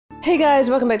Hey guys,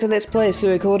 welcome back to Let's Play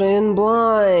Suikoden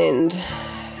Blind.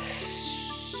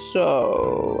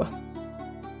 So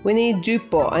we need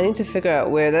Jukebot. I need to figure out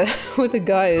where the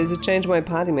guy is to change my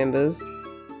party members.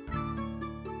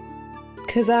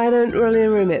 Cause I don't really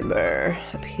remember.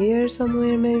 Up here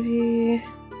somewhere maybe?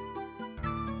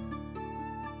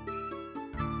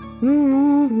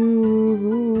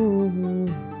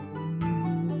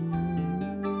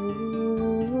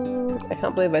 I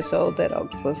can't believe I sold that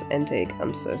octopus antique.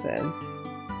 I'm so sad.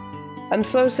 I'm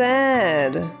so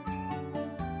sad!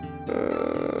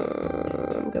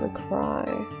 I'm gonna cry.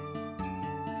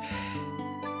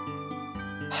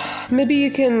 Maybe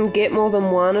you can get more than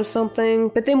one of something,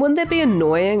 but then wouldn't that be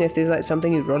annoying if there's like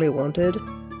something you really wanted? I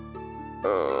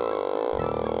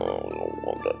don't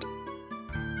want it.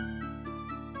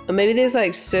 Or maybe there's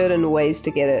like certain ways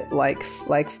to get it, like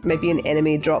maybe an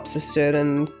enemy drops a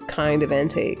certain kind of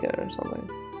antique or something.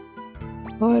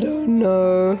 I don't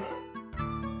know.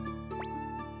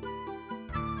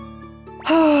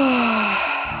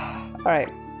 Alright,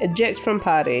 eject from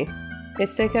party.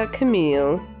 Let's take out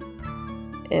Camille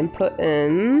and put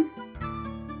in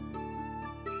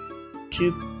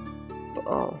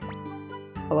oh.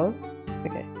 Hello?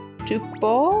 Okay.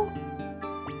 Jukebot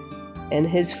and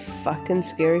his fucking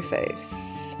scary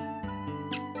face.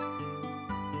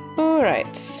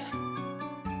 Alright.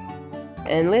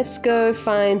 And let's go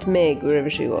find Meg wherever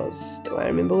she was. Do I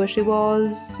remember where she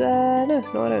was? No,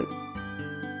 I don't.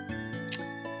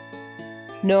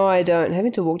 No, I don't.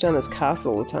 Having to walk down this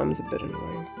castle all the time is a bit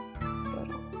annoying. But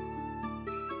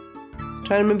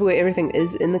trying to remember where everything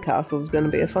is in the castle is going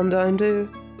to be a fun time too.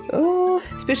 Oh,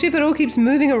 especially if it all keeps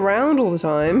moving around all the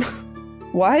time.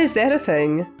 Why is that a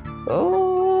thing?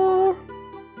 Oh.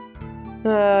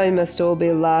 You must all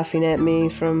be laughing at me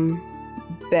from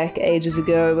back ages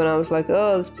ago when I was like,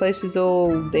 oh, this place is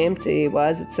all empty. Why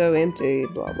is it so empty?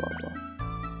 Blah, blah, blah.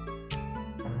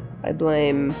 I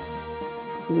blame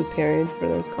Blue Period for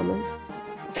those comments.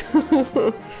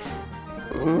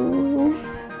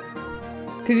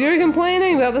 Because you're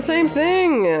complaining about the same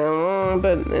thing,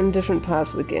 but in different parts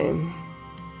of the game.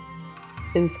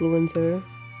 Influencer.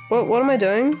 What am I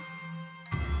doing?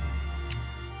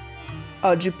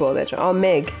 Oh, Jukebot, that's right. Oh,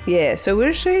 Meg. Yeah, so where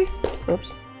is she?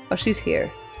 Oops. Oh, she's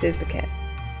here. There's the cat.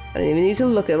 I don't even need to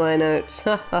look at my notes.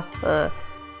 Uncle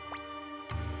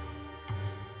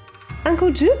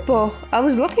Jukebot, I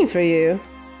was looking for you.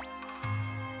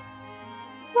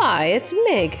 Hi, it's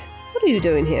Meg. What are you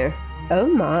doing here? Oh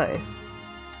my.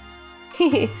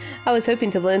 I was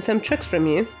hoping to learn some tricks from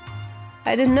you.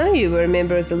 I didn't know you were a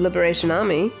member of the Liberation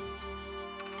Army.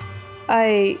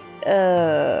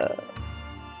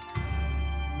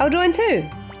 I'll join too.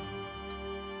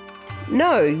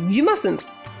 No, you mustn't.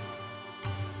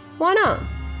 Why not?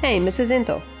 Hey, Mrs.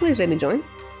 Ento, please let me join.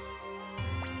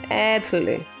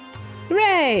 Absolutely.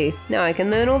 Hooray! Now I can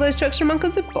learn all those tricks from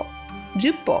Uncle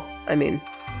Jukebot, I mean.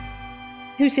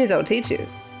 Who says I'll teach you?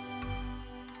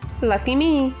 Lucky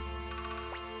me.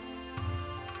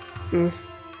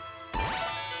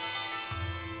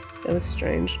 That was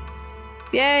strange.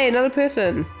 Yay, another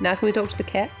person. Now can we talk to the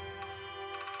cat?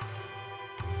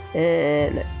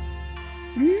 And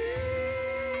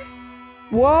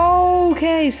whoa,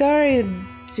 okay, sorry.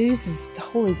 Jesus,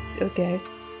 holy, okay.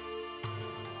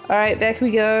 Alright, back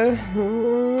we go.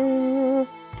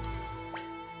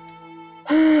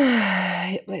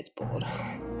 Yep, that's bored.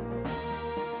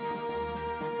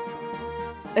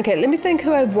 Okay, let me think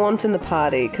who I want in the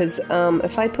party, because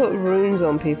if I put runes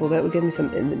on people, that would give me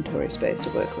some inventory space to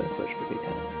work with, which would be kind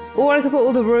of nice. Or I could put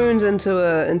all the runes into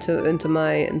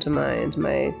my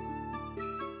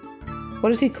what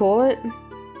does he call it?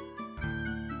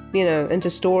 You know, into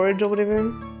storage or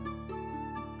whatever.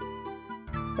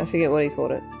 I forget what he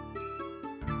called it.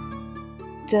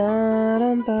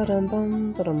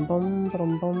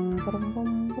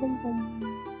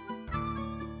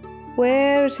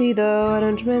 Where is he though? I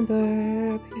don't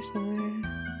remember. Up here somewhere.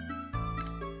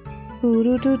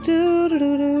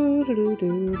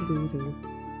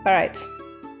 Alright.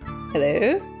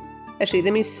 Hello? Actually,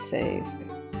 let me save.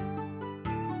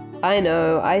 I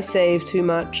know, I save too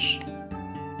much.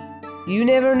 You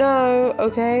never know,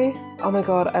 okay? Oh my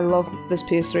god, I love this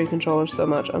PS3 controller so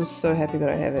much. I'm so happy that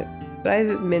I have it. Did I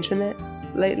mention that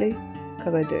lately?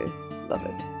 Because I do. Love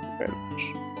it very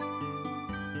much.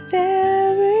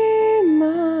 Very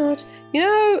much. You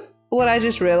know what I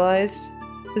just realized?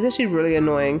 It's actually really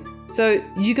annoying. So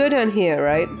you go down here,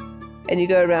 right? And you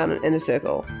go around in a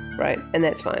circle, right? And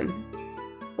that's fine.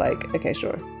 Like, okay,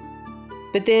 sure.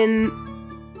 But then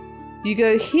you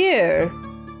go here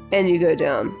and you go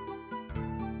down.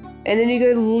 And then you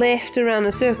go left around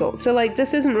a circle. So like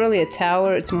this isn't really a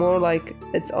tower, it's more like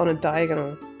it's on a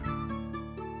diagonal.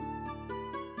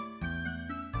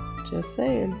 Just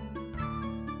saying.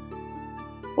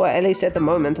 Well, at least at the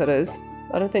moment it is.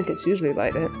 I don't think it's usually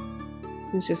like that.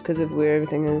 It's just because of where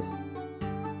everything is.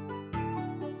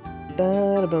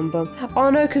 Ba-da-bum-bum. Oh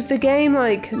no, because the game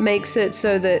like makes it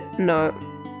so that... No.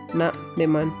 Nah,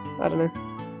 never mind. I don't know.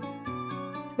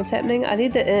 What's happening? I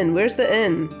need the inn. Where's the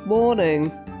inn?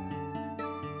 Warning.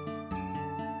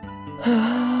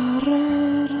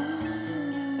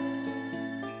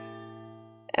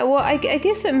 Well, I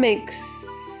guess it makes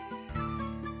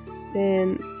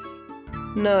sense.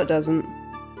 No, it doesn't.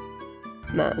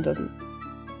 Nah, it doesn't.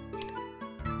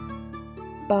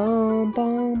 Bum,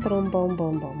 bum, bum, bum,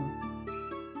 bum, bum.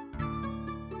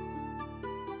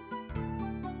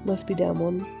 Must be down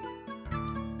one.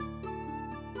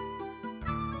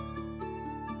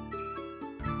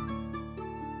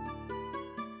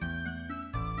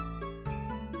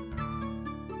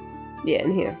 Yeah,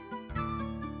 in here.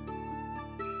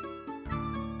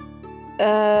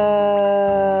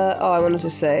 Oh, I wanted to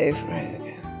save. Right,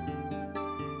 okay.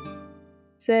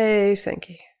 Save, thank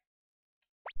you.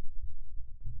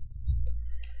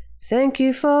 Thank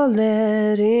you for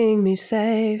letting me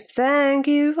save. Thank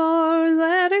you for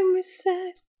letting me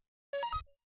save.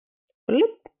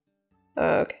 Bloop.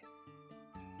 Okay.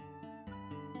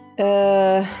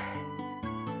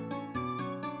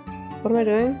 What am I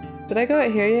doing? Did I go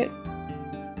out here yet?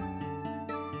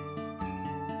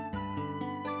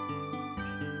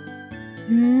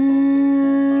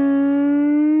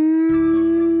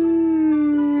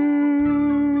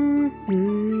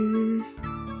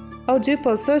 Oh,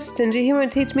 Jupo's so stingy, he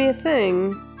won't teach me a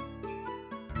thing.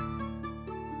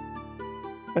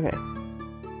 Okay.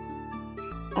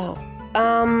 Oh.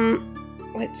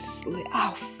 Let's...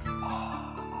 Oh,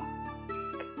 fuck.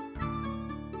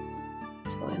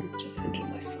 It's fine, just injured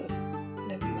my foot.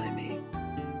 Never mind me.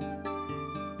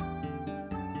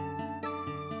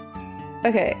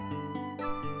 Okay.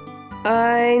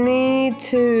 I need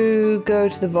to go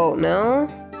to the vault now.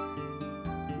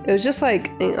 It was just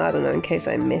like, I don't know, in case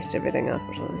I messed everything up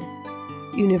or something.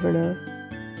 You never know.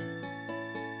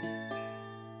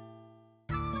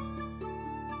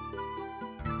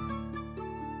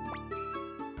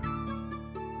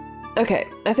 Okay,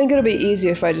 I think it'll be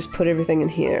easier if I just put everything in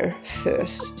here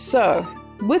first. So,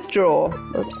 withdraw.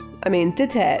 Oops. I mean,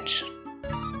 detach.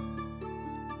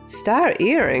 Star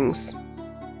earrings.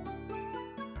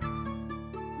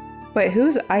 Wait,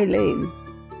 who's Eileen?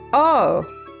 Oh!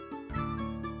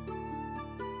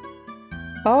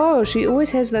 Oh, she always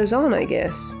has those on, I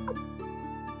guess.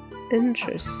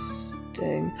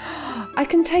 Interesting. I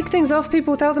can take things off people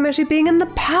without them actually being in the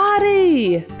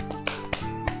party!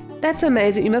 That's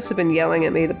amazing. You must have been yelling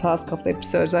at me the past couple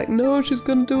episodes, like, no, she's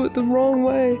gonna do it the wrong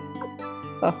way.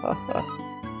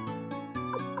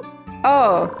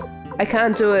 Oh, I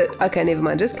can't do it. Okay, never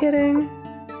mind. Just kidding.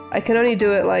 I can only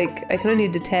do it like, I can only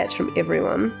detach from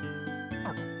everyone.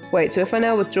 Wait, so if I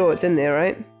now withdraw, it's in there,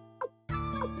 right?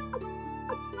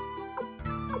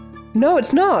 No,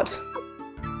 it's not!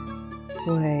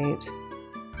 Wait.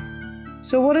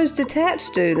 So what does detach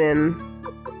do then?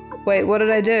 Wait, what did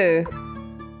I do?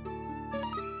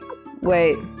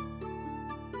 Wait.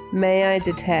 May I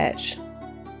detach?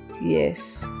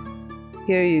 Yes.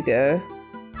 Here you go.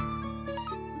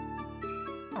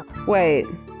 Wait.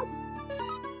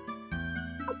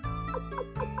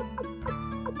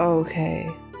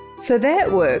 Okay. So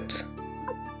that worked.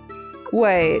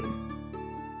 Wait.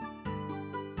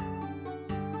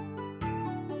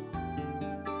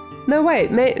 No,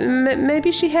 wait.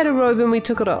 Maybe she had a robe and we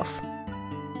took it off.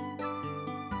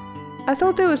 I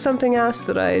thought there was something else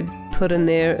that I'd put in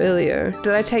there earlier.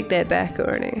 Did I take that back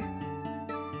already?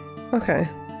 Okay.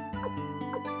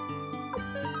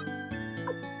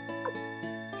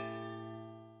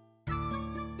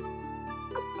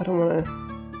 I don't want to...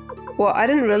 Well, I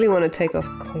didn't really want to take off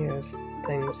Claire's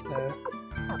things, though.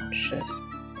 Oh, shit.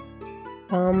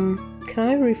 Can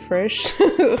I refresh?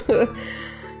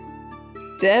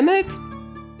 Damn it!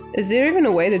 Is there even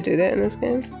a way to do that in this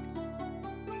game?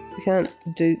 You can't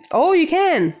do... Oh, you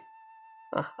can!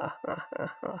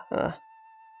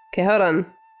 Okay, hold on.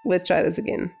 Let's try this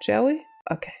again, shall we?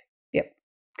 Okay. Yep.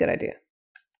 Good idea.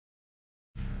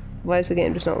 Why is the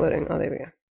game just not loading? Oh, there we go.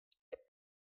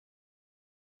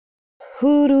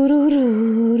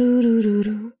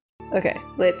 Okay,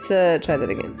 let's try that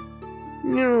again.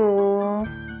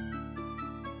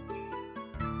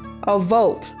 Oh,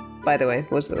 vault, by the way,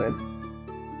 was the word.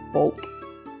 Vault.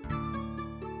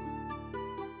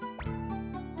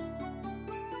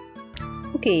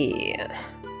 Okay.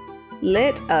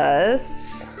 Let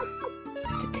us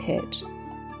detach.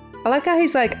 I like how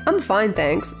he's like, I'm fine,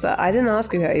 thanks. So I didn't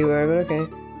ask you how you were, but okay.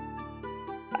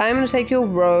 I'm gonna take your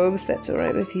robe, if that's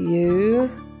alright with you.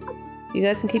 You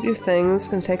guys can keep your things.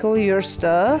 Gonna take all your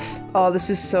stuff. Oh, this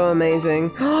is so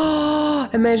amazing.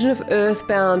 Imagine if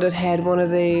Earthbound had had one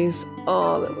of these.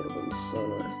 Oh, that would have been so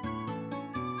nice.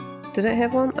 Did it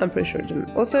have one? I'm pretty sure it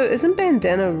didn't. Also, isn't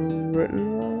bandana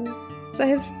written wrong? Does I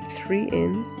have 3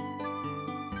 N's?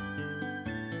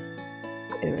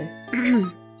 Anyway.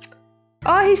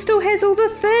 Oh, he still has all the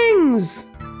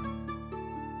things!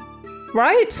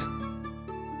 Right?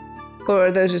 Or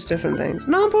are those just different things?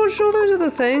 No, I'm pretty sure those are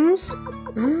the things.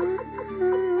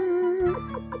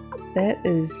 That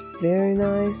is very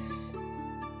nice.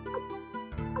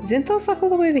 Zenthal's like all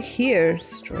the way over here.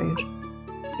 Strange.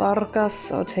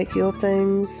 Barkas, I'll take your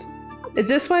things. Is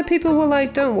this why people were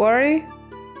like, don't worry?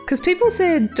 Because people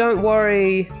said, don't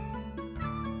worry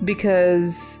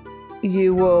because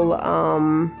you will,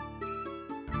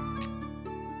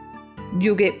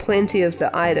 you'll get plenty of the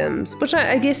items, which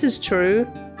I guess is true,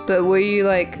 but were you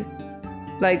like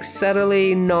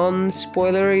subtly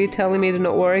non-spoilery telling me to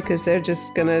not worry because they're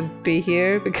just gonna be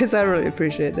here? Because I really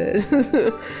appreciate that.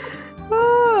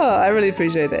 Oh, I really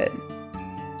appreciate that.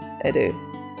 I do.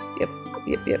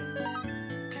 Yep.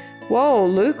 Whoa,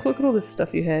 Luke, look at all this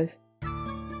stuff you have.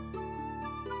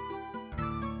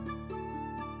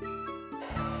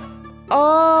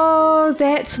 Oh,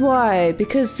 that's why.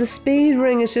 Because the speed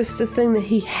ring is just a thing that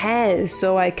he has,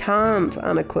 so I can't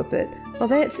unequip it. Oh,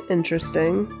 that's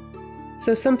interesting.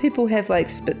 So some people have like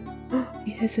Oh,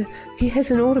 he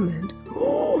has an ornament.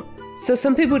 Oh. So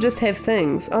some people just have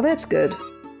things. Oh, that's good.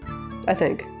 I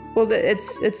think. Well,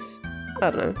 it's I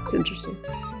don't know. It's interesting.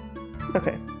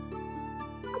 Okay.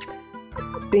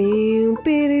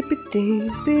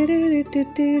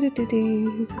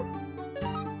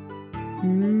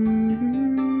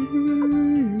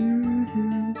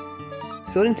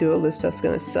 Sorting through all this stuff's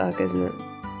gonna suck, isn't it?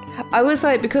 I was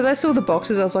like, because I saw the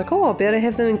boxes, I was like, oh, I'll be able to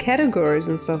have them in categories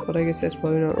and stuff, but I guess that's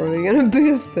probably not really gonna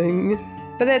be a thing.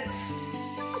 But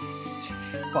that's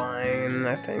fine,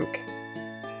 I think.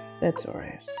 That's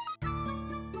alright.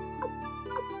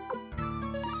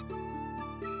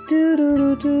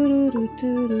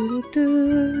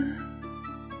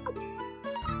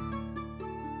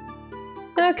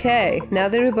 Okay, now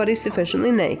that everybody's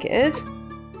sufficiently naked,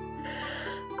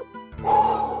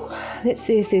 let's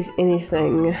see if there's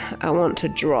anything I want to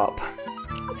drop.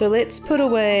 So let's put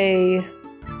away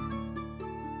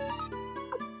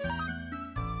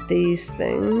these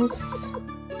things.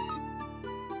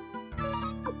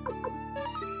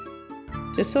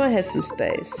 Just so I have some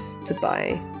space to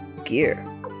buy gear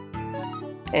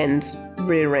and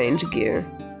rearrange gear.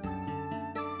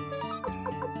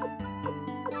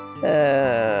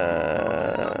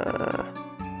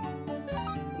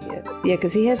 Yeah,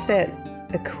 because he has that,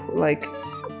 like,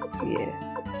 yeah.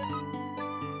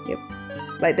 Yep.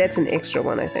 Like, that's an extra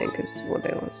one, I think, is what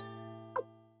that was.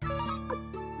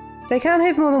 They can't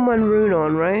have more than one rune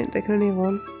on, right? They can only have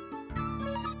one.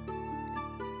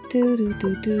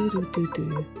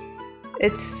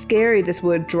 It's scary, this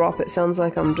word drop. It sounds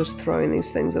like I'm just throwing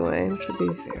these things away, which would be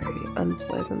very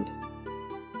unpleasant.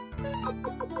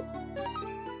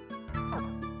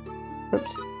 Oops.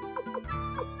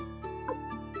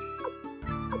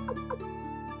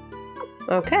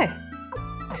 Okay.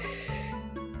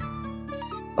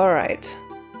 Alright.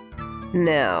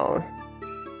 Now.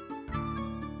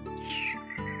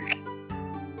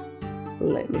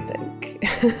 Let me think.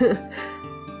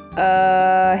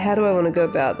 How do I want to go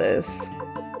about this?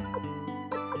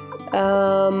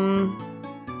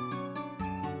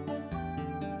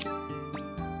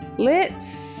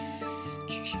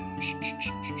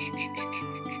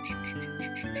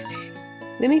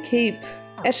 Let me keep...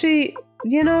 Actually,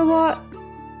 you know what?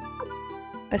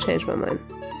 I changed my mind.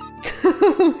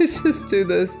 Let's just do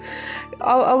this.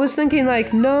 I was thinking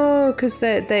like, no, because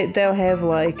they'll have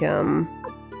like,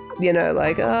 you know,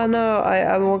 like, oh no,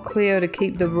 I want Cleo to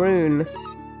keep the rune.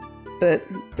 But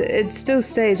it still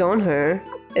stays on her,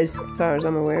 as far as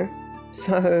I'm aware.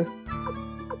 So,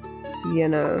 you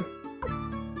know.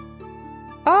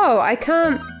 Oh, I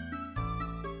can't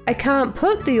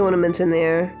put the ornament in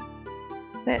there.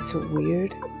 That's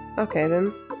weird. Okay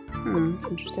then. That's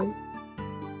interesting.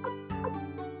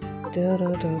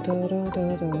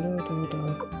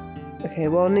 Okay,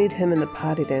 well I'll need him in the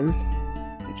party then.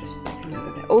 Just make a note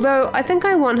of that. Although I think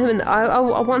I want him in. I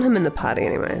want him in the party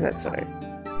anyway. That's alright.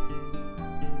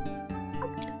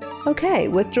 Okay,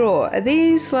 withdraw. Are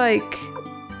these like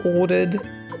ordered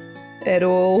at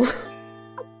all?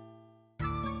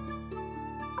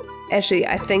 Actually,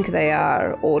 I think they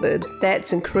are ordered.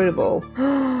 That's incredible.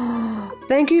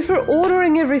 Thank you for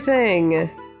ordering everything.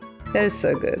 That is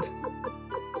so good.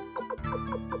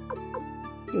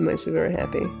 It makes me very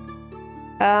happy.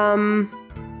 Damn,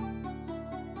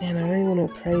 I really want to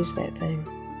appraise that thing.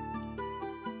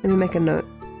 Let me make a note.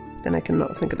 Then I can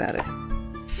not think about it.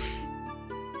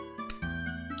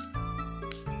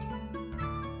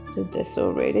 Did this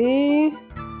already.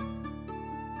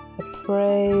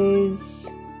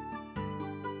 Appraise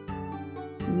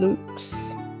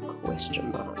Luke's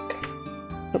question mark.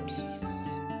 Oops.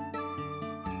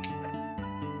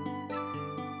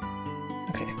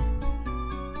 Okay.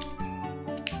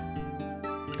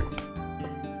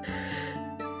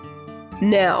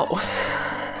 Now,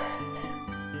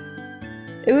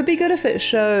 it would be good if it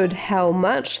showed how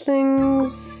much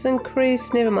things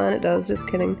increase. Never mind, it does. Just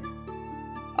kidding.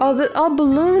 Oh,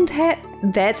 ballooned hat.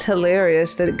 That's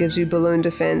hilarious that it gives you balloon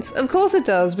defense. Of course it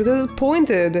does, because it's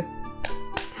pointed.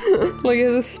 Like it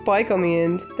has a spike on the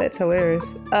end. That's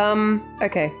hilarious.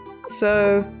 Okay.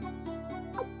 So,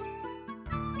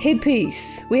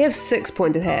 headpiece. We have 6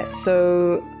 pointed hats,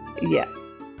 so yeah.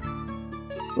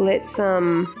 Let's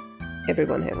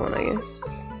everyone have one, I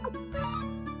guess.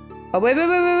 Oh wait,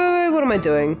 what am I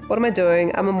doing? What am I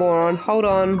doing? I'm a moron. Hold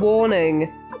on.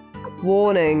 Warning.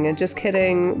 Warning. Just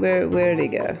kidding. Where did he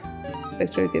go?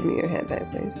 Victor, give me your hat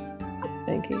back, please.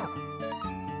 Thank you.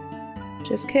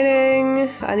 Just kidding.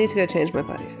 I need to go change my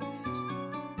party first.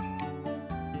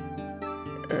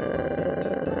 I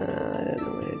don't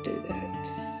know where to do that.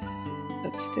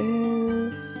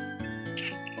 Upstairs.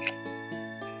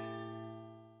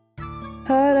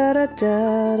 Da da da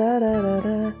da da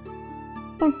da.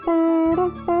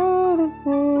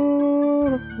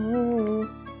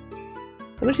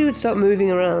 I wish you would stop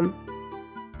moving around.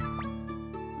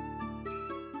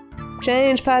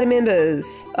 Change party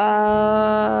members.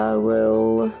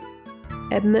 Will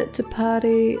admit to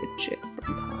party, eject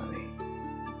from party.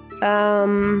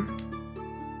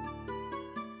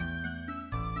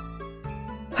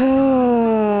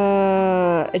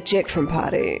 Eject from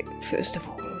party, first of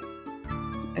all.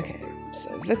 Okay,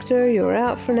 so Victor, you're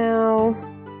out for now.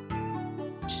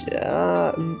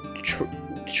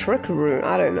 Trick room,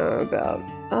 I don't know about.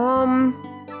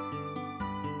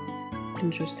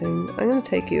 Interesting. I'm gonna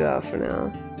take you out for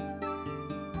now.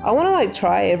 I want to like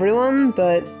try everyone,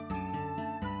 but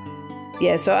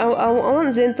yeah. So I want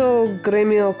Zento,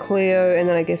 Gremio, Cleo, and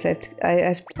then I guess I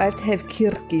have to have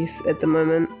Kirkis at the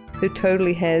moment, who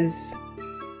totally has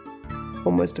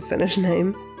almost a Finnish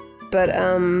name, but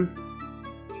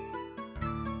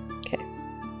okay.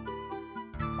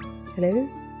 Hello.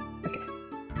 Okay.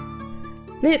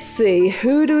 Let's see.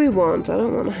 Who do we want? I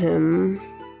don't want him.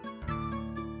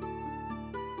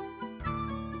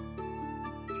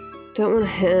 Don't want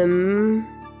him.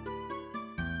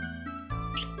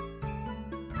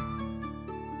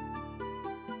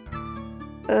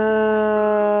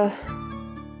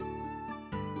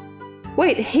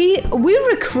 Wait, we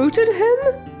recruited him?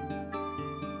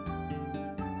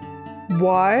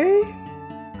 Why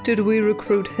did we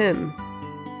recruit him?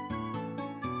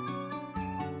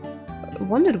 I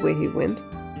wondered where he went.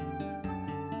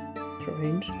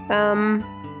 Strange.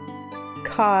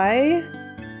 Kai.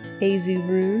 Hazy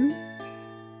rune.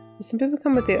 Some people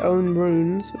come with their own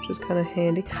runes, which is kind of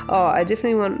handy. Oh, I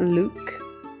definitely want Luke.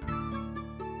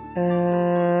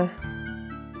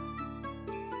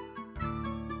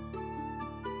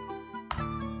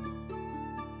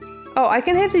 Oh, I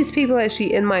can have these people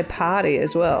actually in my party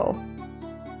as well.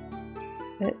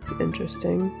 That's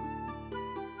interesting.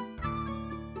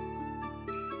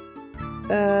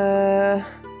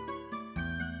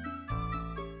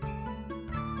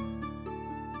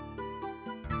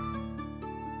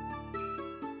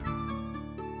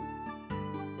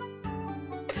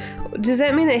 Does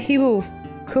that mean that he will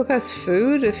cook us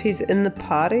food if he's in the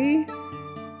party?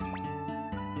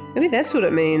 Maybe that's what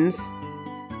it means.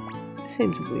 It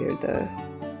seems weird though.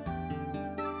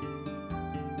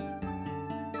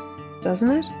 Doesn't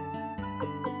it?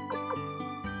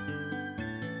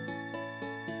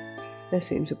 That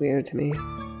seems weird to me.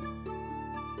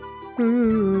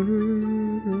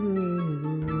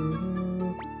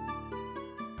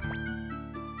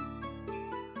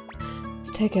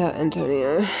 Let's take out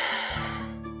Antonio.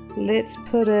 Let's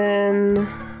put in...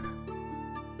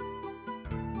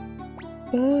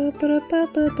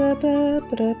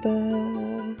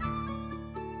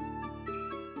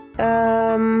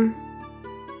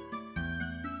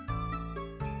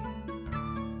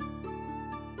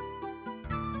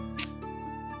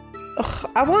 Ugh,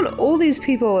 I want all these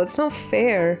people. It's not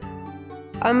fair.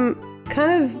 I'm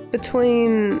kind of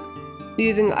between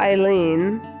using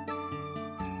Eileen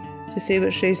to see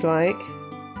what she's like.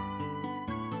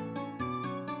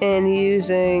 And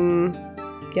using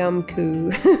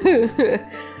Yamku.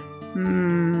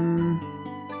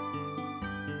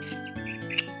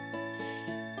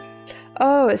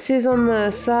 Oh, it says on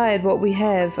the side what we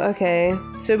have. Okay,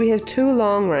 so we have 2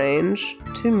 long range,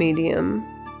 2 medium.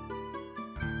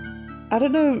 I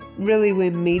don't know really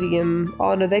where medium...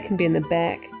 Oh no, they can be in the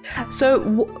back. So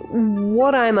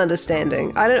what I'm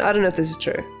understanding, I don't know if this is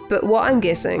true, but what I'm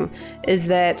guessing is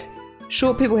that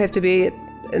short people have to be at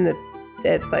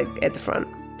the front.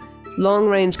 Long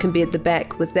range can be at the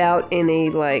back without any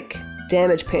like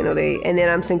damage penalty, and then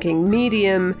I'm thinking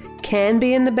medium can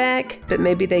be in the back, but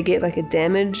maybe they get like a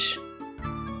damage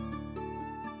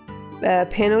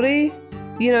penalty,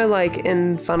 you know, like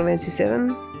in Final Fantasy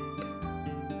VII.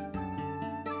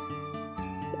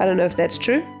 I don't know if that's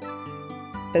true,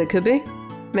 but it could be,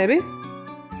 maybe.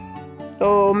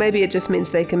 Or maybe it just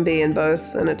means they can be in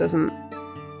both and it doesn't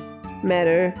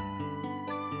matter.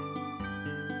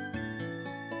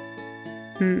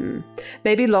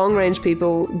 Maybe long range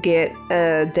people get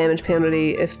a damage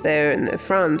penalty if they're in the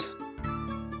front.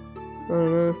 I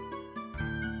don't know.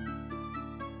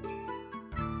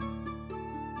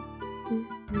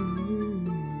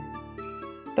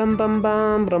 Bum bum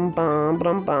bum bum bum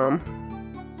bum bum.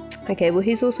 Okay, well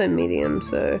he's also medium,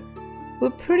 so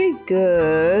we're pretty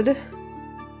good.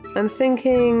 I'm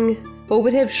thinking, well,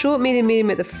 we'd have short, medium, medium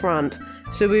at the front,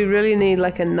 so we really need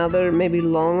like another maybe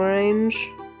long range.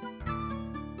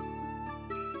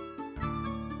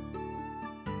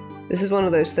 This is one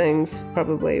of those things,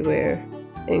 probably, where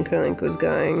Anchorlink was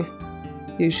going,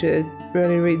 you should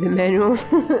really read the manual.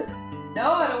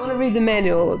 No, I don't want to read the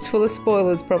manual. It's full of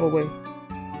spoilers, probably.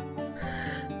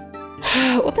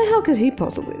 What the hell could he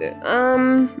possibly do?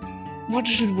 What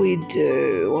should we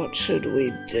do? What should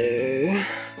we do?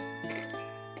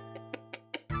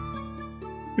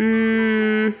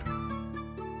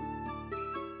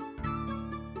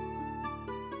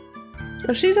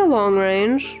 Oh, she's a long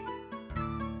range.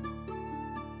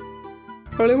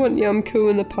 I really want Yamku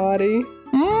in the party.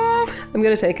 I'm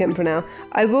gonna take him for now.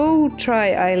 I will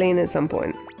try Eileen at some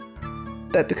point.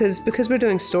 But because we're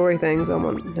doing story things, I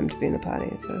want him to be in the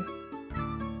party, so...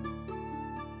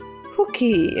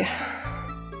 Hooky. I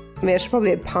mean, I should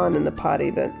probably have Pan in the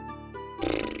party, but...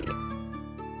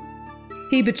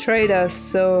 He betrayed us,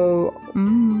 so...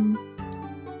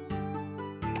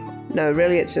 No,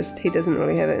 really, it's just he doesn't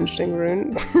really have an interesting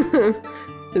rune.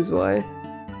 Is why.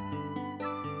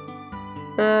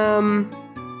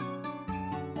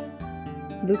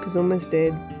 Luke is almost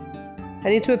dead. I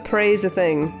need to appraise a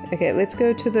thing. Okay, let's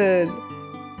go to the...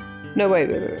 No, wait.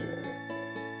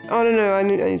 Oh, no, I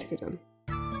need to go down.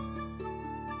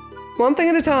 One thing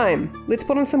at a time. Let's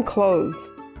put on some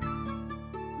clothes.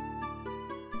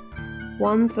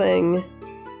 One thing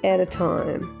at a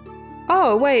time.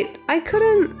 Oh, wait, I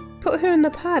couldn't put her in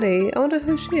the party. I wonder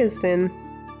who she is then.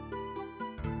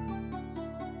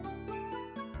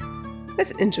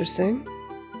 That's interesting.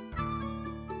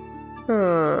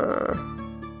 Huh.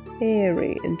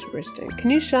 Very interesting. Can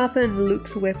you sharpen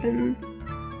Luke's weapon?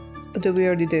 Or did we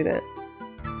already do that?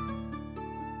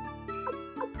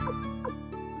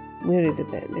 We already did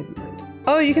that, never mind.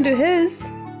 Oh, you can do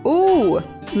his! Ooh!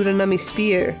 Uranami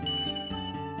spear.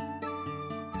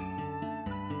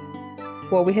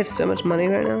 Well, we have so much money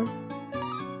right now.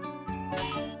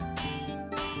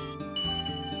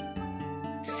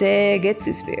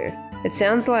 Seigetsu spear. It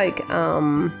sounds like,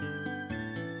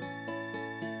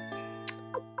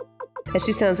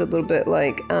 actually sounds a little bit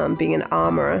like, being an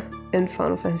armorer in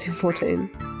Final Fantasy XIV.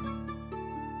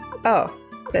 Oh,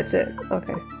 that's it.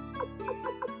 Okay.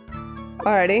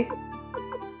 Alrighty.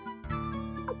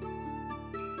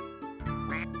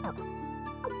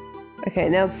 Okay,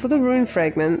 now for the rune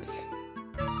fragments.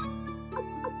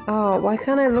 Oh, why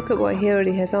can't I look at what he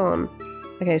already has on?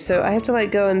 Okay, so I have to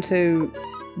like go into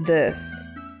this.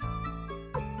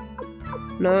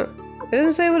 No, it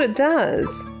doesn't say what it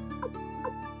does.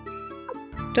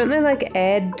 Don't they like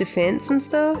add defense and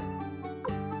stuff?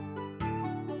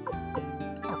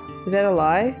 Is that a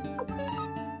lie?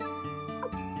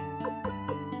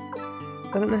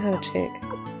 I don't know how to check.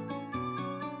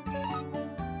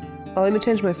 Oh, let me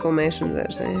change my formations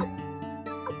actually.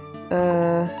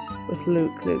 With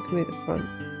Luke can be at the front.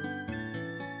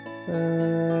 Yeah.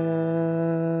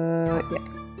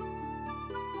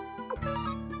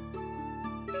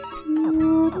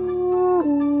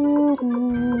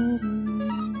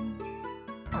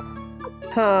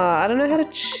 I don't know how to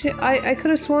check. I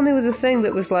could have sworn there was a thing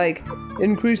that was like,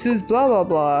 increases blah blah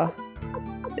blah.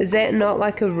 Is that not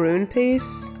like a rune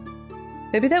piece?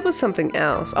 Maybe that was something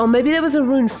else. Oh, maybe that was a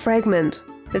rune fragment.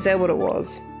 Is that what it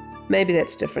was? Maybe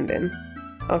that's different then.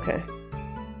 Okay.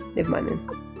 Never mind then.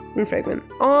 Rune fragment.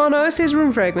 Oh no, it says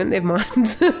rune fragment. Never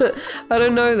mind. I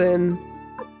don't know then.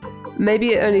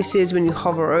 Maybe it only says when you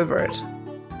hover over it.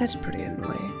 That's pretty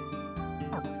annoying.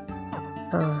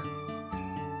 Ah.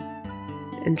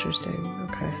 Interesting.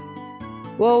 Okay.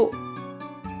 Well,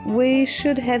 we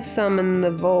should have some in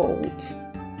the vault,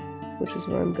 which is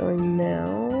where I'm going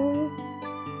now.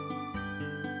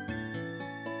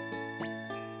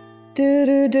 Do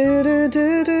do do do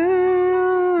do do.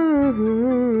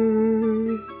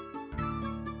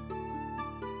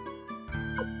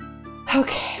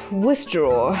 Okay,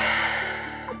 withdraw.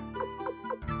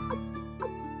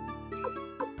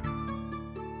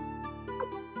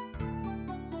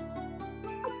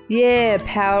 Yeah,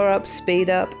 power up, speed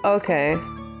up. Okay.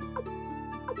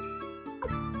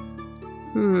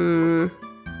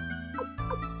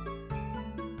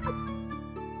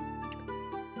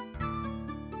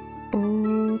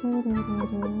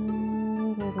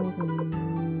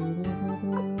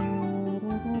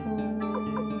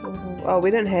 Oh,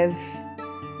 we don't have...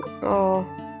 Oh.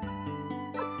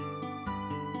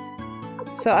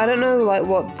 So I don't know, like,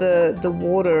 what the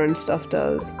water and stuff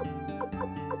does.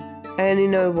 I only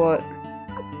know what...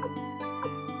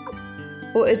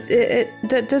 Well,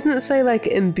 doesn't it say, like,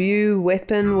 imbue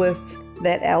weapon with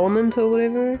that element or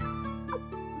whatever?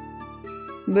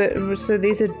 But, so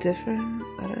these are different?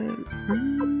 I don't...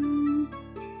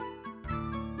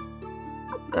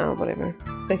 Oh, whatever.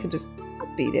 They could just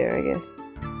be there, I guess.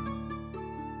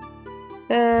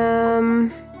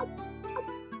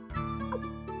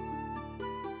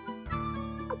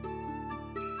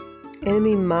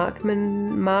 Enemy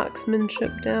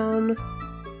marksmanship down.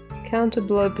 Counter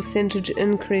blow percentage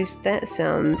increase. That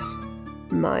sounds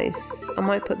nice. I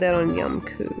might put that on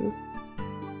Yamku.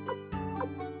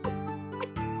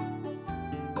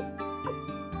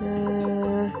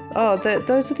 Oh,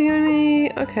 those are the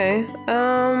only... Okay.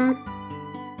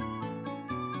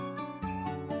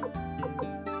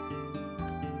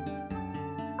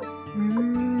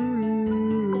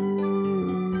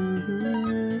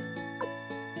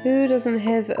 Who doesn't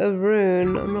have a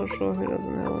rune? I'm not sure who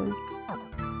doesn't have one.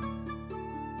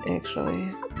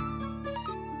 Actually.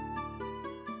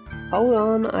 Hold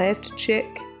on, I have to check.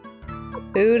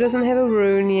 Who doesn't have a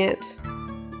rune yet?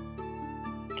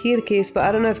 Kirkis, but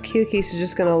I don't know if Kirkis is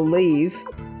just gonna leave.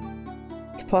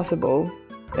 It's possible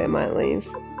they might leave.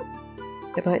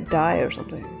 They might die or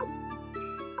something.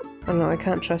 I don't know, I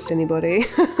can't trust anybody.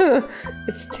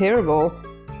 It's terrible.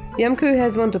 Yamku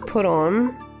has one to put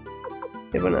on.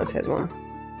 Everyone else has one.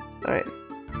 Alright.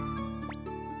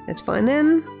 That's fine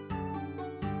then.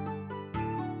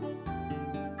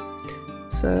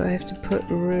 So I have to put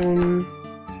rune...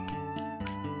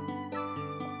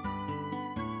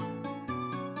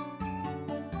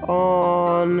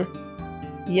 on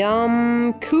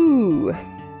Yamku.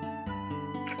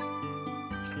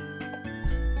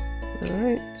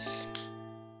 Alright.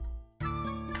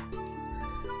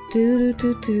 Do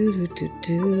do do do do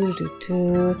do do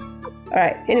do.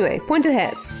 Alright, anyway, pointed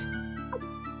hats.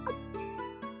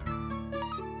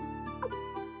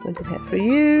 Pointed hat for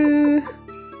you.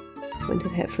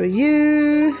 Pointed hat for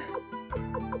you.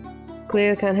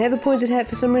 Claire can't have a pointed hat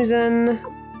for some reason.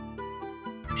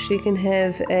 She can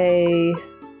have a...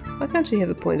 Why can't she have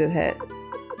a pointed hat?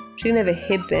 She can have a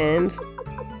headband.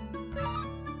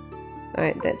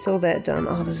 Alright, that's all that done.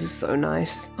 Oh, this is so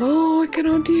nice. Oh, I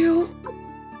cannot deal.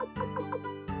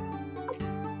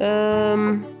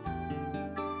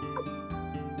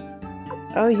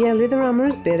 Oh yeah, leather armor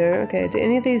is better. Okay, do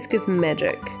any of these give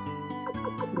magic?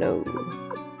 No.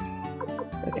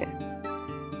 Okay.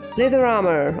 Leather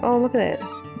armor. Oh, look at that.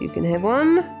 You can have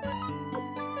one.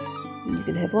 You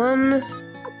can have one.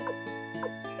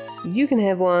 You can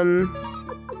have one.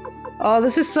 Oh,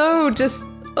 this is so just...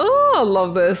 Oh, I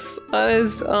love this. That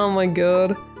is... Oh my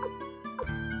god.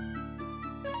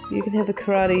 You can have a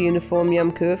karate uniform,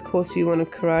 Yamku. Of course you want a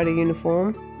karate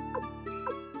uniform.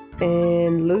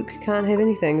 And Luke can't have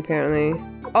anything, apparently.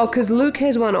 Oh, because Luke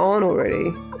has one on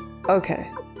already. Okay.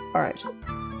 Alright.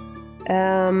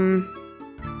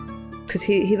 Because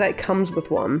he like comes with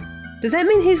one. Does that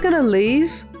mean he's gonna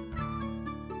leave?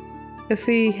 If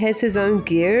he has his own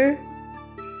gear?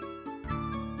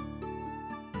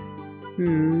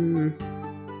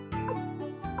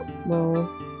 Well...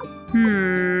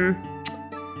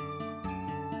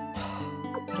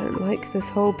 I don't like this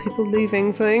whole people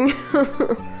leaving thing.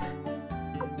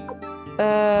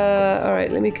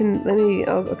 Alright,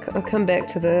 I'll come back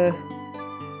to the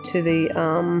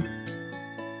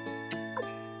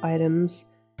items.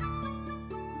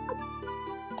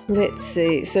 Let's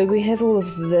see. So we have all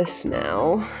of this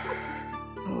now.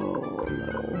 Oh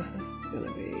no, this is going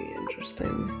to be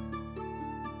interesting.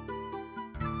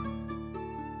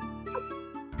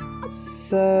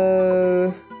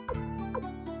 So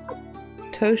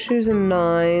toe shoes are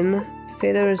 9,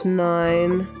 feather is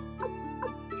 9,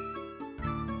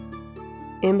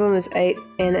 emblem is 8,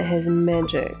 and it has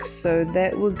magic. So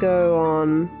that would go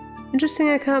on. Interesting,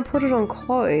 I can't put it on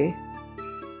Chloe.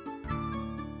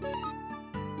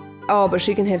 Oh, but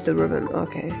she can have the ribbon.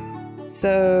 Okay.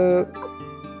 So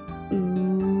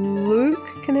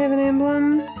Luke can have an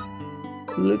emblem.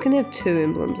 Luke can have 2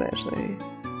 emblems actually.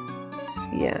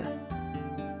 Yeah.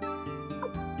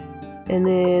 And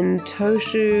then toe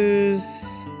shoes.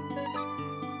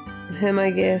 Him,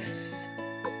 I guess.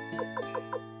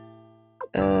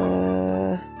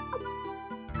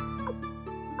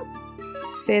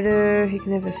 Feather. He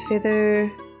can have a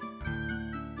feather.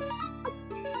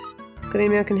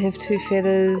 Gremio can have 2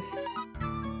 feathers.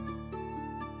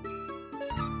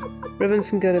 Ribbons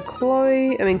can go to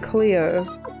Chloe. I mean Cleo.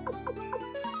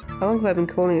 How long have I been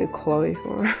calling her Chloe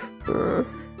for?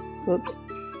 Whoops.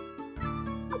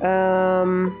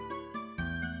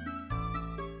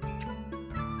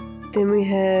 Then we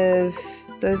have,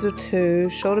 those are 2.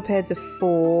 Shoulder pads are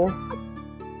 4.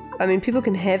 I mean, people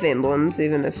can have emblems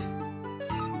even if,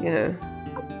 you know,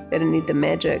 they don't need the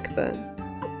magic, but...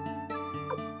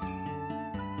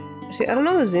 Actually, I don't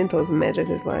know what Zenthor's magic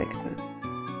is like, but...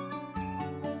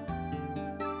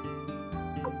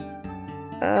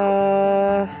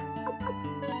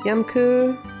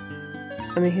 Yamku.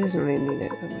 I mean, he doesn't really need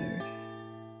it, but whatever.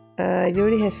 You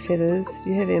already have feathers.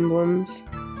 You have emblems.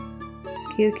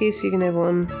 Kirkis, you can have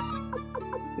 1.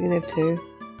 You can have 2.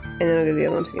 And then I'll give the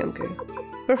other one to Yamku.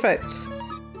 Perfect.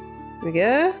 Here we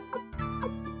go.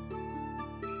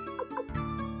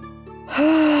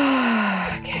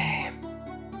 Okay.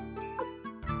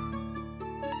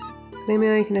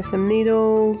 Gremio, you can have some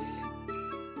needles.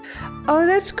 Oh,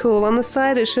 that's cool. On the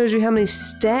side it shows you how many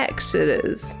stacks it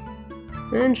is.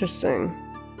 Interesting.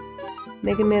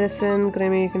 Mega Medicine,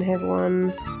 Gremio, you can have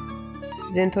 1.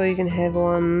 Zenthor, you can have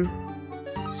 1.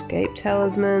 Escape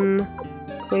Talisman.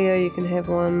 Cleo, you can have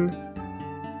 1.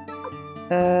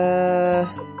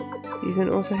 You can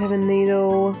also have a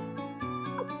needle.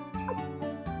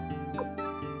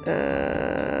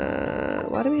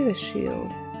 Why do we have a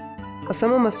shield? Oh,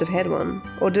 someone must have had one.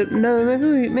 Or did, no,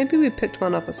 maybe we picked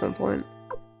one up at some point.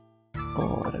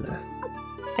 Oh, I don't know.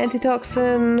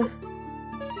 Antitoxin.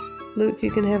 Luke,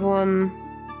 you can have 1.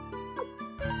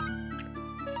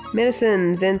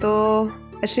 Medicine, Zenthor.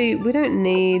 Actually, we don't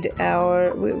need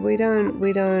our... We don't,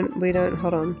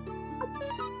 hold on.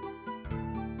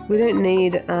 We don't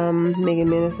need, Mega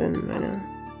Medicine right now.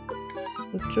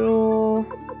 Withdraw.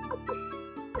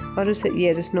 I'll just hit,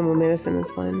 yeah, just normal medicine is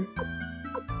fine.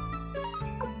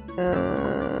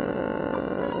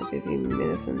 I'll give you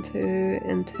medicine too,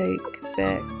 and take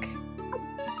back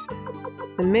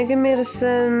the Mega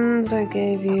Medicine that I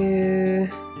gave you.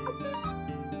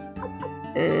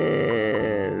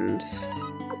 And...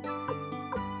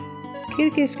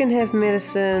 Kirkis can have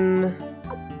medicine.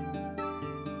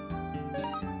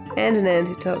 And an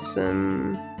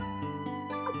antitoxin.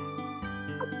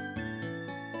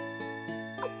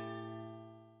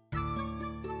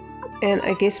 And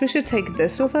I guess we should take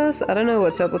this with us. I don't know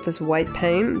what's up with this white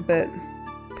paint, but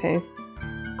okay.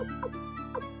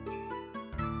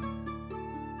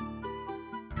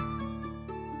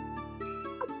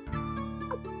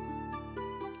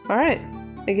 Alright,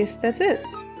 I guess that's it.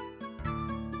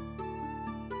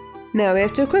 Now we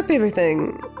have to equip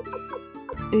everything.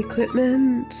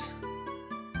 Equipment.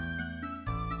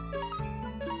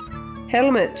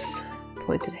 Helmets.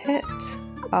 Pointed hat.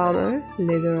 Armor.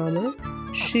 Leather armor.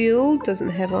 Shield,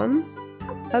 doesn't have one.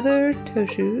 Other, toe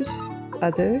shoes.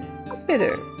 Other,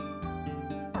 feather.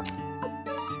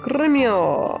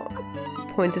 Gremio.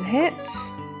 Pointed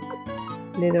hats.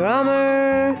 Leather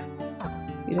armor.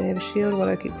 You don't have a shield, why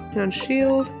do I keep clicking on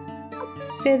shield?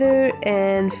 Feather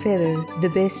and feather. The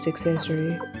best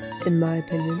accessory, in my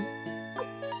opinion.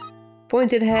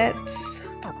 Pointed hats.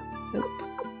 Nope.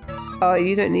 Oh,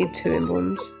 you don't need 2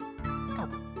 emblems.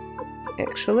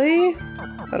 Actually,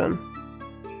 hold on.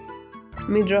 Let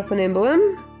me drop an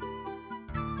emblem.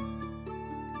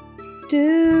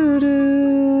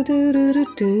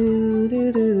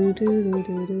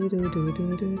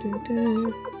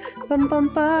 Bum bum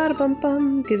ba bum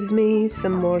bum gives me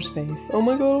some more space. Oh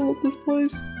my god, I love this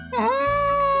place.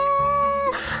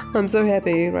 I'm so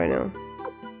happy right now.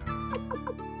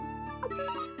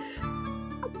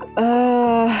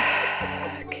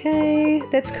 Okay,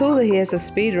 that's cool that he has a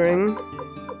speed ring.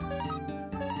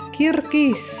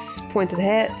 Kirkis. Pointed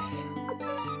hats.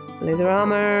 Leather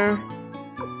armor.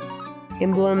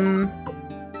 Emblem.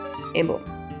 Emblem.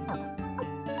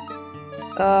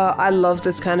 I love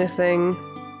this kind of thing.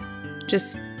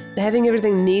 Just having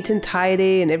everything neat and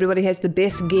tidy and everybody has the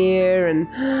best gear and...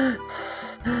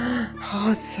 oh,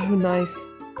 it's so nice.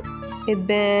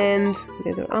 Headband.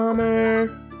 Leather armor.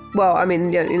 Well, I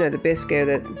mean, you know, the best gear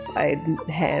that I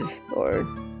have or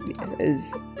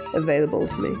is available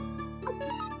to me.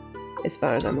 As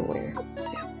far as I'm aware.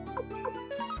 Yeah.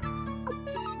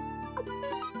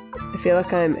 I feel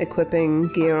like I'm equipping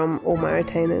gear on all my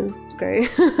retainers. It's great.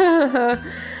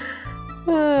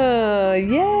 Oh,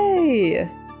 yay!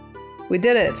 We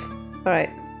did it!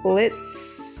 Alright,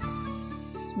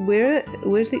 let's...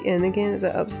 Where's the inn again? Is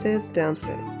it upstairs or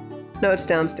downstairs? No, it's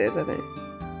downstairs, I think.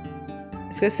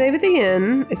 Let's go save at the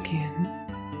inn again.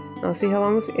 I'll see how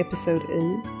long this episode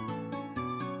is.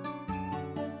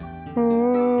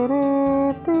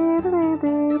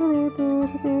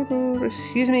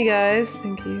 Excuse me, guys.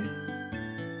 Thank you.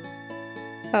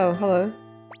 Oh, hello.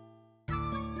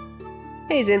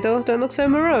 Hey, Zento, don't look so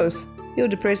morose. You'll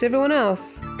depress everyone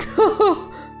else.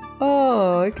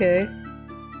 Oh, okay.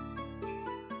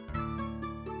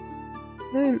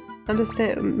 I don't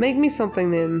understand. Make me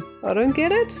something then. I don't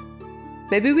get it.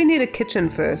 Maybe we need a kitchen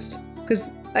first. Because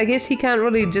I guess he can't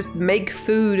really just make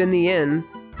food in the inn.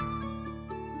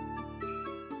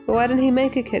 But why didn't he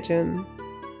make a kitchen?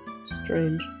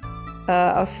 Strange.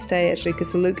 I'll stay actually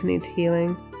because Luke needs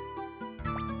healing.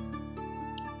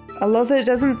 I love that it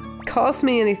doesn't cost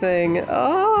me anything.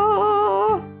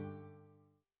 Oh,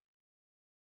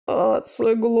 oh, it's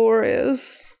so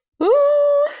glorious.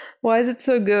 Oh, why is it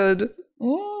so good?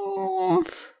 Oh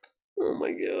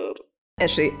my god.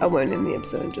 Actually, I won't end the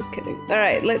episode, just kidding.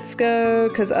 Alright, let's go,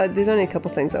 because there's only a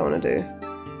couple things I want to do.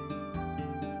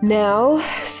 Now,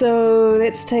 so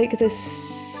let's take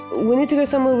this... We need to go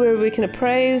somewhere where we can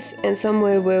appraise, and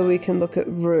somewhere where we can look at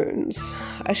runes.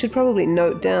 I should probably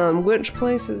note down which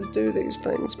places do these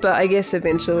things, but I guess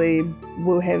eventually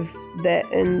we'll have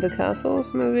that in the castle,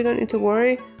 so maybe we don't need to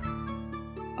worry.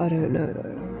 I don't know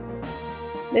though.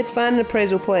 Let's find an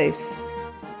appraisal place.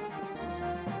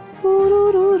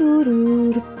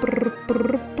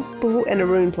 And a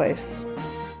rune place.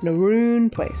 And a rune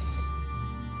place.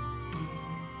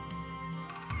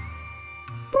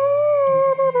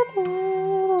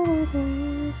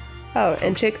 Oh,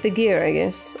 and check the gear, I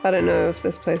guess. I don't know if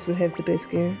this place would have the best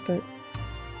gear, but...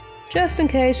 just in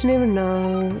case, you never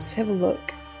know. Let's have a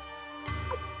look.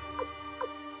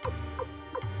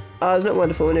 Oh, isn't it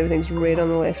wonderful when everything's red on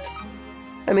the left?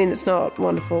 I mean, it's not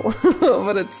wonderful,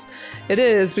 but it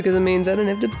is because it means I don't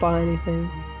have to buy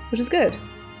anything, which is good.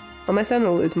 I might sound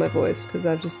to lose my voice because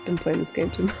I've just been playing this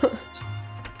game too much.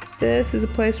 This is a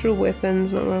place for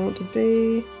weapons, not where I want to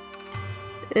be.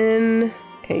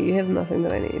 Okay, you have nothing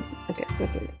that I need. Okay,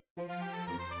 that's it.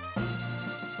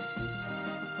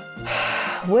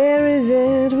 Where is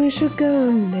it we should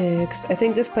go next? I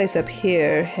think this place up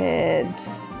here had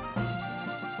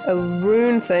a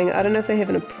rune thing. I don't know if they have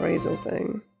an appraisal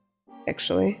thing,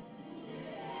 actually.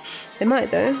 They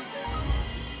might though.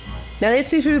 Now let's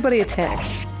see if everybody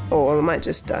attacks. Or I might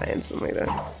just die instantly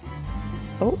though.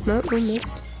 Oh, no, we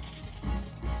missed.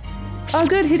 Oh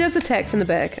good, he does attack from the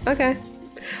back. Okay.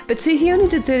 But see, he only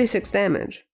did 36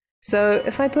 damage. So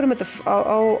if I put him at the...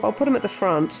 I'll put him at the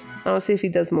front. I'll see if he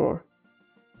does more.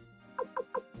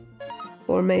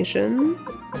 Formation.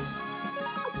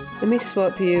 Let me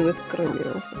swap you with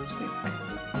Grumio for a sec.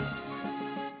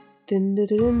 Dun, dun,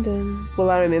 dun, dun.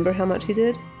 Will I remember how much he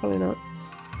did? Probably not.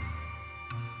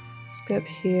 Let's go up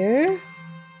here.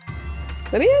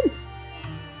 Let me in!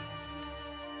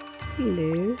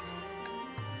 Hello.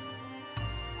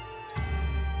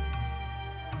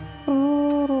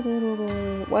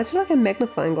 Why is there like a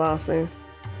magnifying glass there?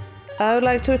 I would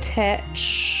like to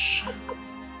attach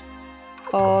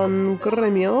on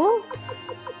Grumio.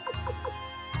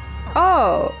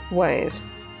 Oh, wait.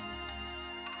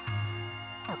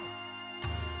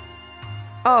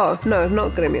 Oh, no,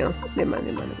 not Grumio. Never mind,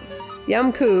 never mind.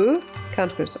 Yamku,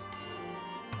 counter crystal.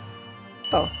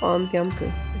 Oh, on Yamku.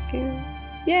 Thank you.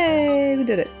 Yay, we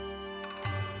did it.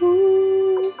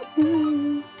 Ooh.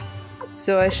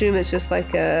 So I assume it's just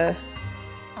like a...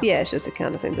 yeah, it's just a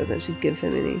counter thing. Doesn't actually give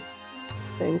him any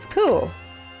things. Cool.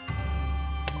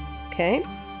 Okay.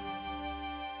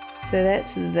 So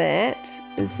that's that.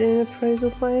 Is there an appraisal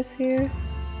place here?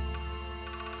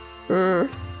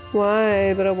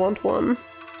 Why? But I want one.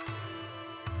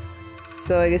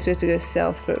 So I guess we have to go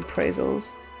south for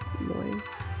appraisals. Annoying.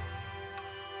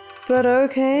 But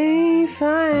okay,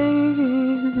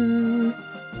 fine.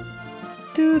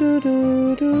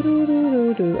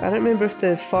 I don't remember if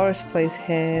the forest place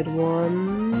had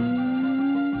one.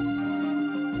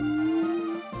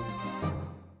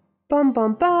 Bum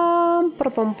bum bum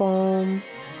bum bum.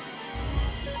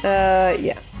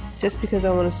 Yeah. Just because I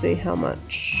want to see how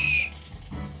much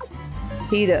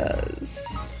he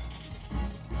does.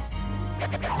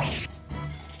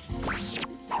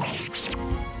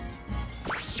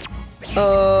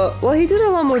 Well, he did a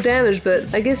lot more damage,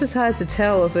 but I guess it's hard to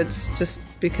tell if it's just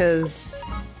because,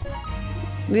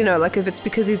 you know, like if it's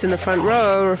because he's in the front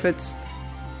row or if it's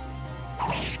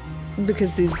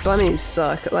because these bunnies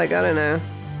suck. Like, I don't know.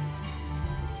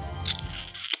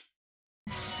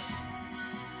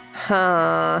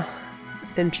 Huh.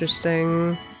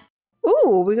 Interesting.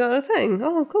 Ooh, we got a thing.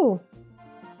 Oh, cool.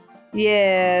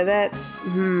 Yeah, that's...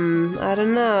 I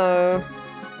don't know.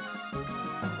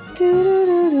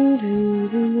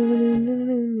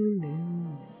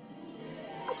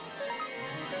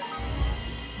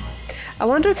 I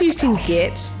wonder if you can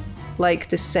get, like,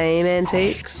 the same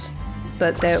antiques,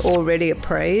 but they're already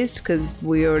appraised, because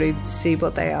we already see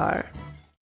what they are.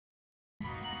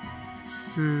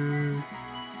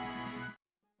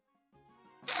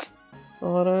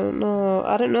 I don't know.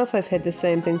 I don't know if I've had the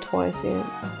same thing twice yet.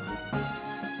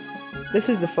 This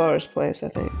is the forest place, I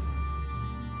think.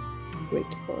 Great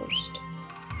forest.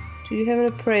 Do you have an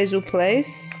appraisal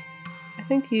place? I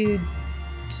think you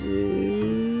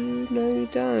do. No, you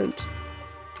don't.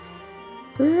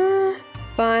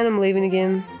 Fine, I'm leaving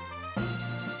again.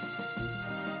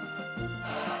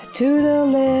 To the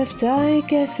left, I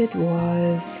guess it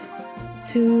was.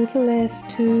 To the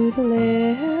left, to the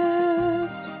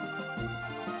left.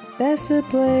 That's the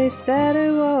place that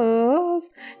it was.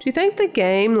 Do you think the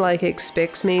game, like,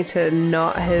 expects me to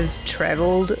not have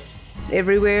traveled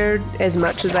everywhere as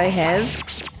much as I have?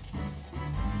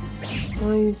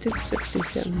 Oh, you did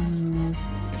 67.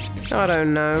 I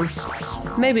don't know.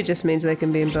 Maybe it just means they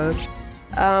can be in both.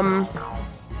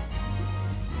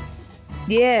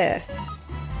 Yeah.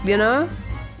 You know?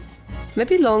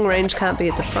 Maybe long range can't be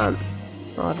at the front.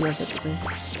 Oh, I don't know if that's a thing.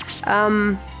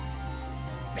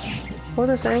 What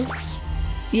was I saying?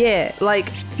 Yeah, like,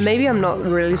 maybe I'm not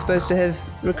really supposed to have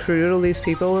recruited all these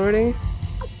people already.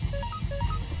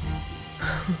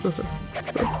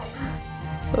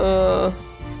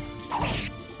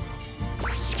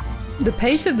 The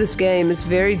pace of this game is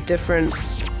very different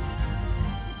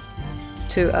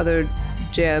to other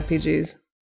JRPGs.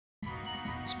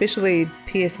 Especially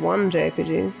PS1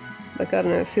 JRPGs. Like, I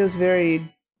don't know, it feels very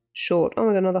short. Oh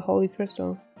my god, another holy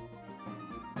crystal.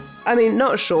 I mean,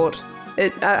 not short.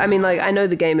 I mean, like, I know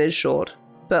the game is short,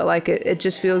 but, like, it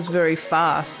just feels very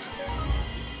fast.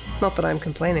 Not that I'm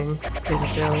complaining,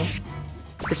 necessarily.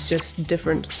 It's just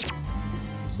different. It's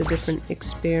a different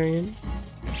experience.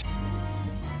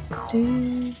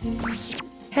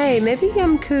 Hey, maybe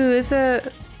Yamku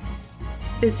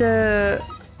is a...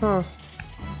 Huh.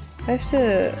 I have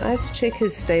to check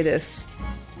his status.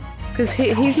 Because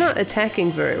he's not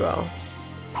attacking very well.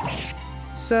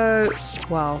 So...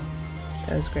 Wow.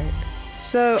 That was great.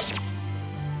 So...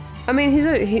 I mean,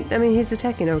 he's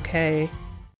attacking okay.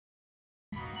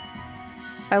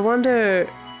 I wonder...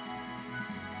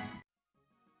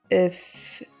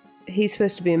 if he's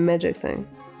supposed to be a magic thing.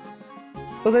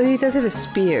 Although he does have a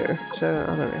spear, so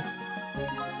I don't know.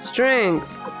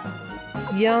 Strength!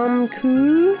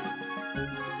 Yamku?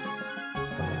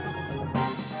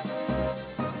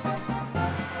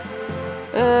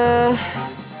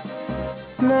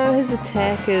 No, his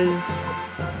attack is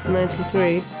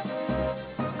 93.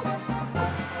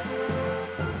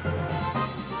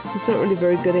 He's not really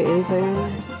very good at anything.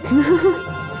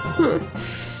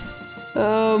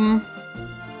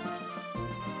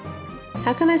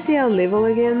 How can I see our level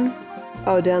again?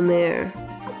 Oh, down there.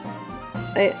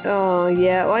 Oh,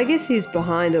 yeah, well, I guess he's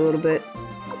behind a little bit.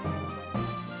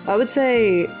 I would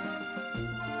say...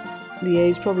 Yeah,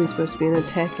 he's probably supposed to be an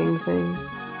attacking thing.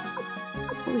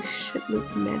 Holy shit,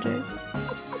 Luke's magic.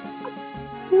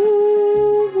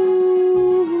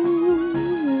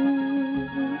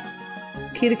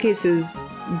 Kitakis is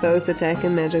both attack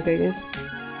and magic, I guess.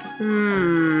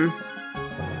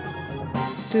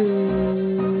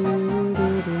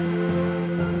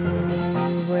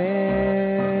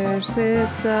 Where's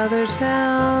this other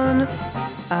town?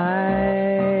 I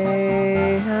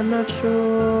am not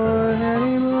sure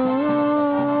anymore.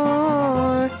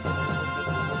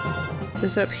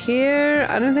 Is it up here?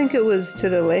 I don't think it was to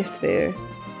the left there.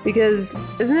 Because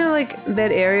isn't there like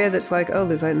that area that's like, oh,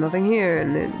 there's like nothing here,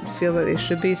 and it feels like there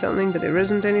should be something, but there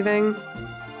isn't anything?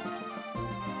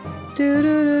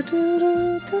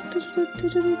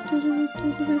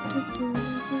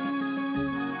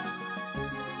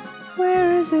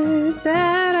 is it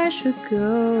that I should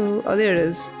go? Oh, there it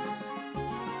is.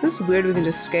 This is weird we can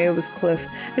just scale this cliff.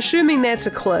 Assuming that's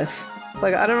a cliff.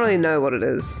 Like, I don't really know what it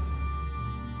is.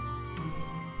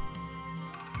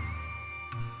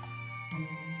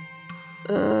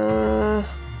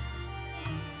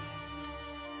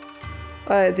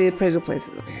 The appraisal place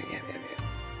is over here. Yeah.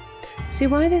 See,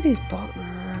 why are there these boxes?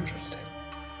 Interesting.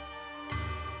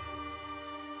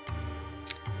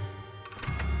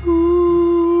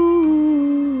 Ooh.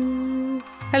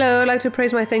 Hello, I'd like to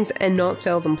appraise my things and not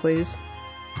sell them, please.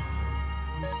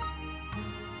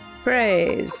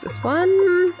 Praise this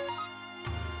one.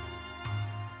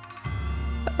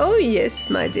 Oh, yes,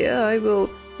 my dear, I will.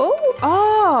 Oh,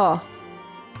 ah!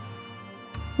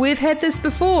 We've had this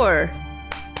before.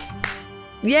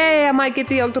 Yay, I might get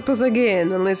the octopus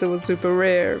again, unless it was super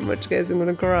rare, in which case I'm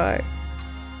gonna cry.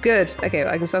 Good. Okay,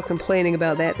 I can stop complaining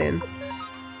about that then.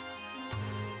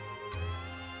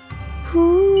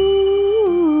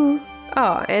 Ooh.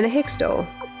 Oh, and a hex doll.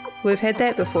 We've had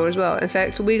that before as well. In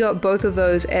fact, we got both of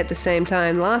those at the same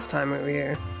time last time we were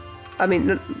here. I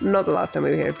mean, not the last time we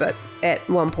were here, but at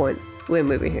one point when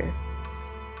we were here.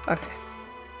 Okay.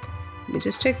 Let me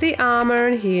just check the armor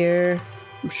in here.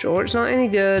 I'm sure it's not any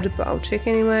good, but I'll check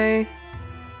anyway.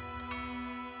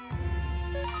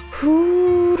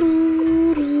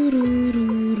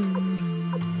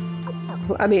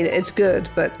 I mean, it's good,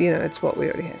 but, you know, it's what we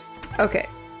already have. Okay.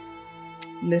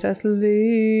 Let us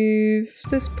leave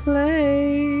this place.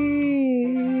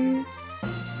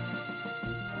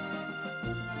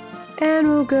 And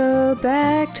we'll go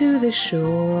back to the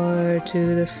shore,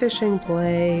 to the fishing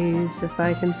place, if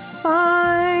I can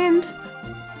find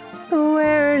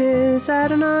where it is. I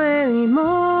don't know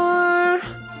anymore.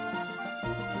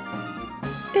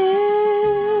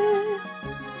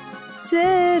 Is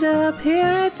it up here?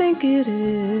 I think it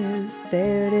is.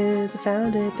 There it is. I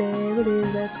found it. There it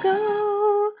is. Let's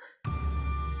go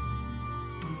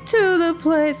to the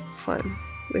place. Fine.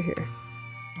 We're here.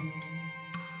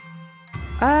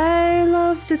 I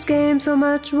love this game so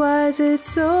much. Why is it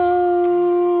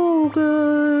so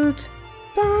good?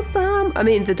 Bum, bum. I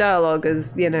mean, the dialogue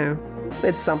is, you know,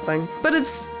 it's something. But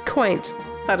it's quaint.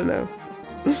 I don't know.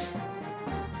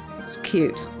 It's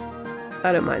cute.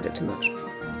 I don't mind it too much.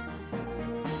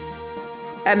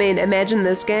 I mean, imagine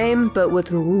this game, but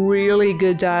with really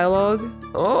good dialogue.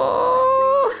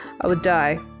 Oh, I would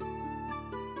die.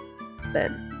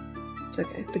 Then it's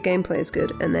okay. The gameplay is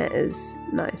good, and that is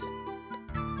nice.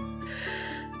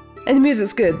 And the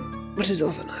music's good, which is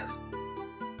also nice.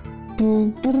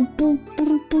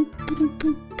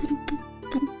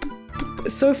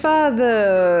 So far,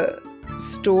 the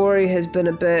story has been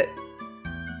a bit...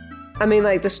 I mean,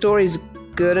 like, the story's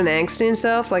good and angsty and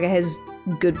stuff. Like, it has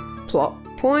good plot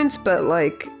points, but,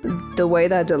 like, the way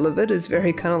they're delivered is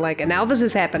very kind of like, and now this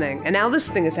is happening, and now this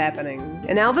thing is happening,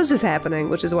 and now this is happening,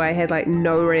 which is why I had, like,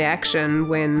 no reaction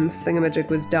when Thingamajig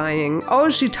was dying. Oh,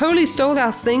 she totally stole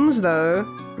our things, though.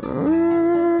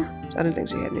 I don't think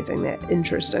she had anything that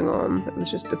interesting on. It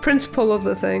was just the principle of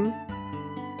the thing.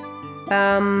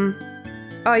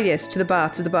 Oh yes, to the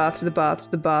bath, to the bath, to the bath,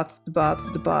 to the bath, to the bath,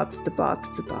 to the bath, to the bath,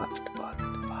 to the bath, to the bath, to the bath, to the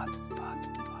bath, to the bath, to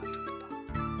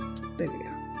the bath. There we go.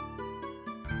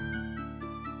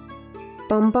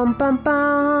 Bum bum bum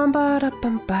bum ba da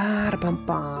bum ba da bum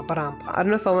ba ba dum. I don't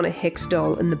know if I want a hex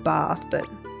doll in the bath, but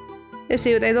let's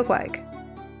see what they look like.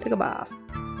 Take a bath.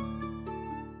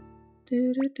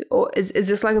 Or is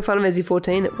this like in Final Fantasy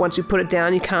 14 that once you put it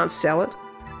down you can't sell it?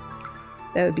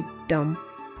 That would be dumb.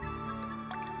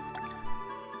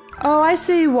 Oh, I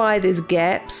see why there's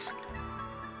gaps.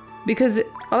 Because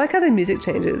I like how the music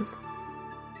changes.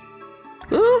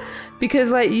 Because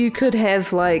like you could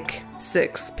have like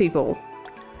 6 people.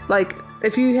 Like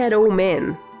if you had all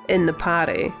men in the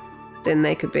party, then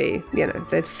they could be, you know,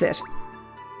 they'd fit.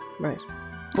 Right.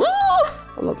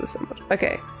 I love this so much.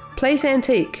 Okay. Place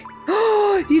antique.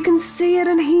 Oh, you can see it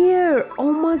in here!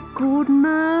 Oh my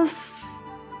goodness!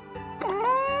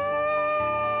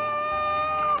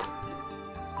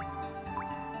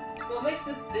 What makes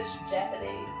this dish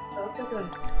Japanese?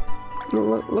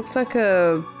 It looks like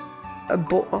a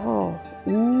bowl. Oh,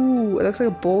 ooh! It looks like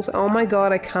a bowl. Oh my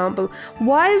god! I can't believe.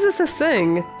 Why is this a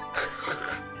thing?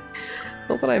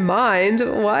 Not that I mind.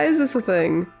 Why is this a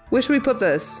thing? Where should we put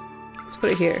this? Let's put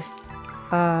it here.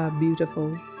 Ah,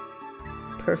 beautiful.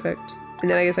 Perfect. And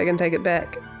then I guess I can take it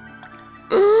back.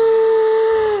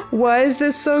 Why is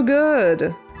this so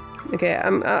good? Okay,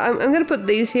 I'm gonna put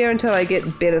these here until I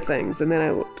get better things, and then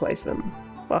I will place them.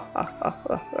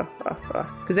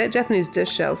 Because that Japanese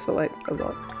dish sells for like a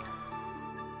lot.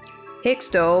 Hex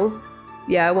doll.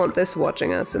 Yeah, I want this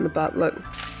watching us in the butt. Look,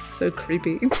 it's so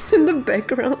creepy in the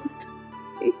background.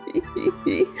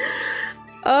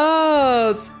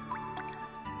 Oh,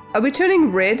 are we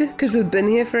turning red because we've been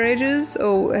here for ages,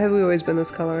 or have we always been this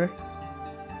color?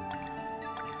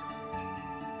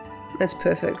 That's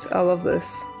perfect. I love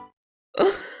this.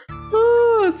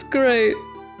 Oh, it's great.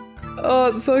 Oh,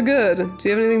 it's so good. Do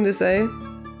you have anything to say?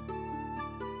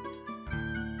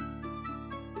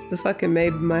 The fucking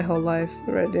made my whole life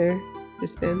right there,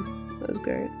 just then. That was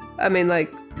great. I mean,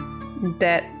 like,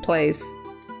 that place.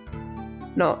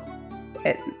 Not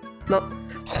that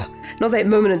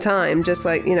moment in time, just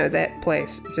like, you know, that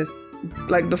place. Just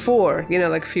like before, you know,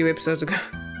 like a few episodes ago.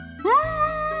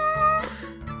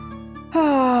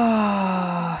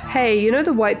 Hey, you know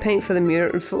the white paint for the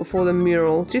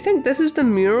mural? Do you think this is the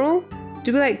mural?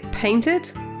 Do we like paint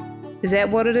it? Is that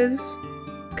what it is?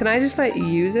 Can I just like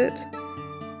use it?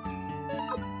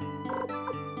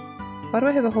 Why do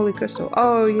I have a holy crystal?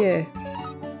 Oh yeah.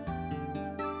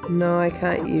 No, I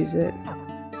can't use it.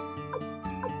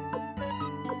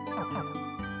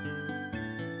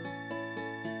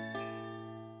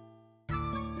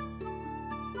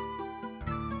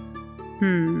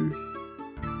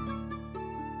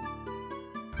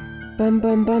 Bum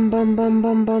bum bum bum bum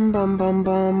bum bum bum bum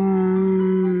bum.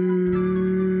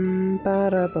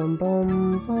 Bada bum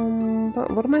bum bum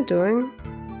bum. What am I doing?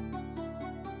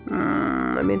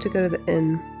 I meant to go to the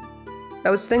inn.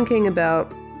 I was thinking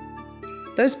about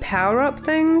those power-up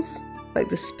things, like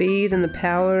the speed and the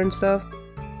power and stuff.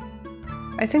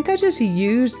 I think I just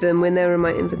used them when they were in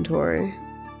my inventory,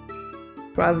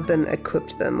 rather than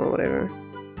equipped them or whatever.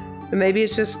 But maybe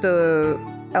it's just the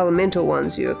elemental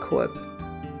ones you equip.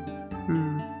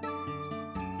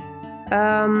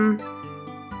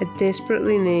 I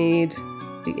desperately need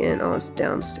the inn. Oh, it's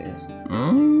downstairs.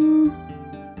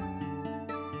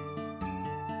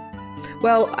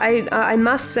 Well, I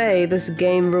must say this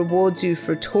game rewards you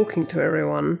for talking to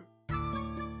everyone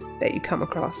that you come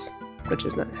across, which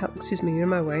is not help. Excuse me, you're in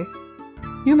my way.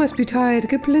 You must be tired.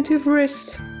 Get plenty of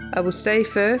rest. I will stay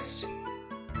first,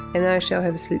 and then I shall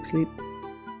have a sleep.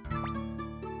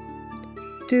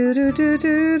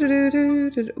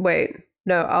 Wait,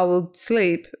 no, I will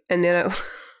sleep, and then I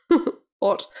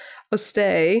what? I'll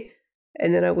stay,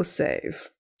 and then I will save.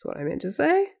 That's what I meant to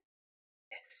say.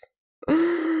 Yes.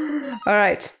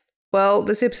 Alright, well,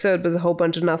 this episode was a whole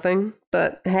bunch of nothing,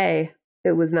 but hey,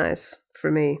 it was nice for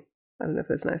me. I don't know if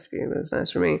it's nice for you, but it's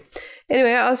nice for me.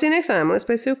 Anyway, I'll see you next time. Let's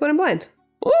play Suikoden Blind.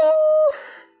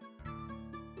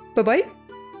 Bye-bye.